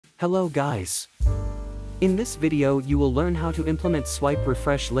Hello guys. In this video you will learn how to implement swipe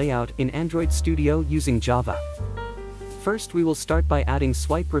refresh layout in Android Studio using Java. First we will start by adding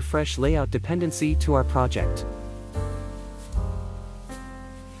swipe refresh layout dependency to our project.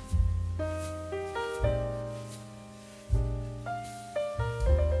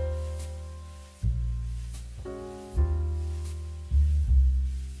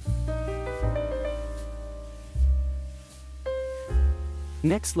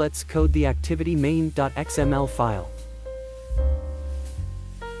 Next let's code the activity main.xml file.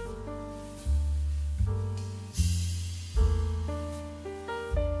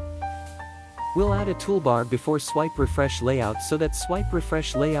 We'll add a toolbar before swipe refresh layout so that swipe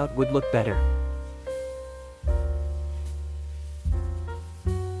refresh layout would look better.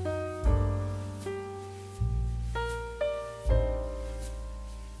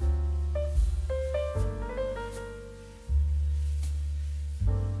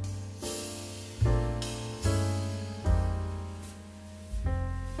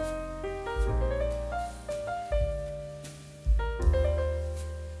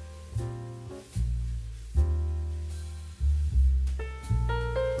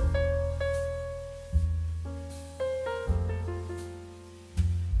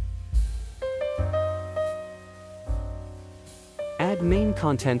 Add main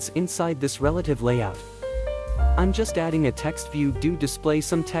contents inside this relative layout. I'm just adding a text view to display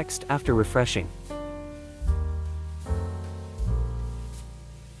some text after refreshing.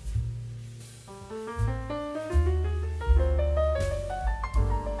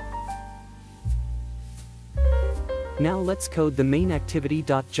 Now let's code the main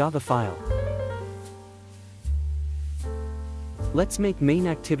activity.java file. Let's make main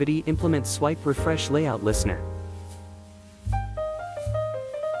activity implement swipe refresh layout listener.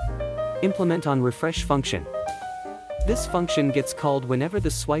 Implement on refresh function. This function gets called whenever the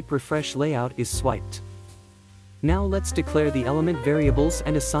swipe refresh layout is swiped. Now let's declare the element variables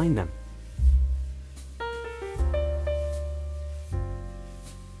and assign them.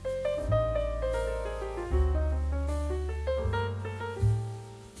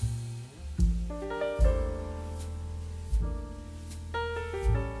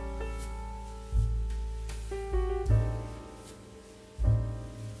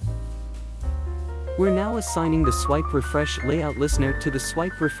 We're now assigning the swipe refresh layout listener to the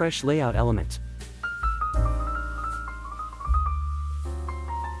swipe refresh layout element.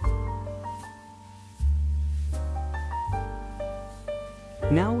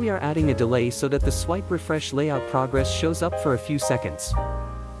 Now we are adding a delay so that the swipe refresh layout progress shows up for a few seconds.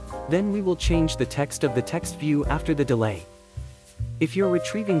 Then we will change the text of the text view after the delay. If you're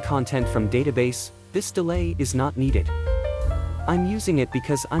retrieving content from database, this delay is not needed. I'm using it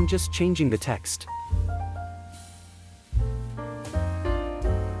because I'm just changing the text.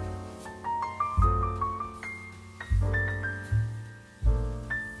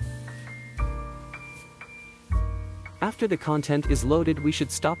 After the content is loaded, we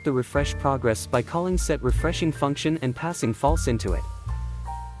should stop the refresh progress by calling setRefreshing function and passing false into it.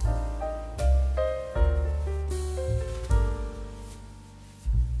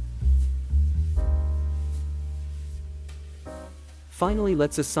 Finally,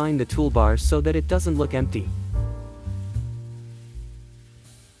 let's assign the toolbar so that it doesn't look empty.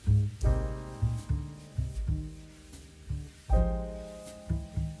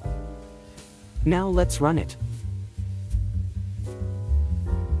 Now let's run it.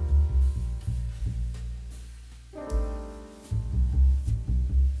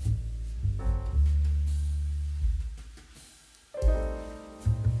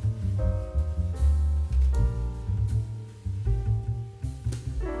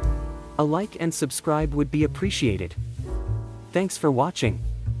 A like and subscribe would be appreciated. Thanks for watching.